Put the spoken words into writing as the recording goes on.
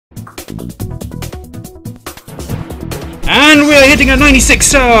And we're hitting at 96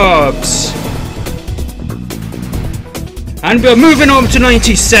 subs. And we're moving on to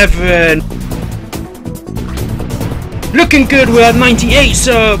 97. Looking good, we're at 98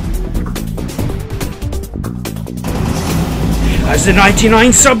 subs. As the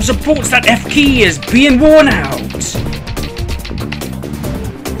 99 sub supports that F key is being worn out.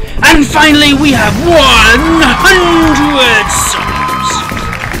 And finally we have 100 subs!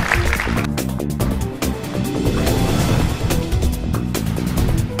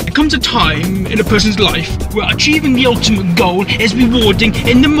 There comes a time in a person's life where achieving the ultimate goal is rewarding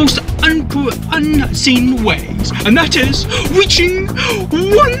in the most unseen ways, and that is reaching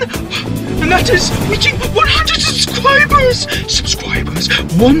 100 subscribers!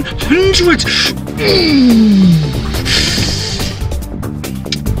 100!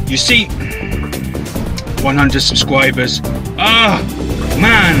 You see, 100 subscribers. Ah,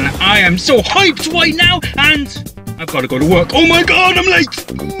 man, I am so hyped right now, and I've got to go to work. Oh my god, I'm late!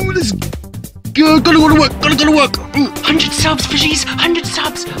 Ooh, let's go. Gotta go to work. Ooh. 100 subs, fishies! 100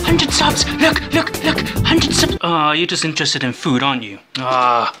 subs! 100 subs! Look! 100 subs! Ah, you're just interested in food, aren't you?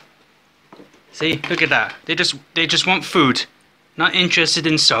 Ah. See, look at that. They just want food. Not interested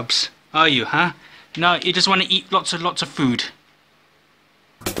in subs. Are you, huh? No, you just want to eat lots of food.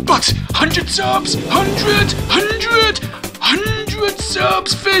 But 100 subs! 100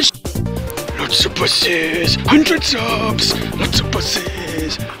 subs, fish! Lots of pussies! 100 subs! Lots of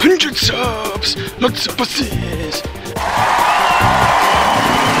pussies! 100 subs! Lots of pussies!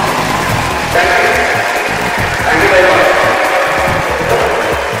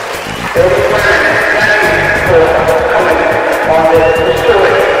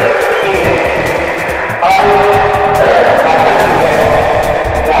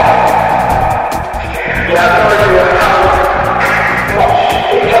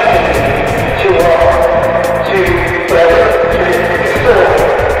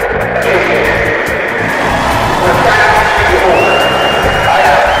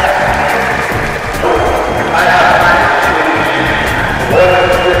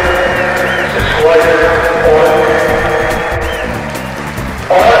 Subscribers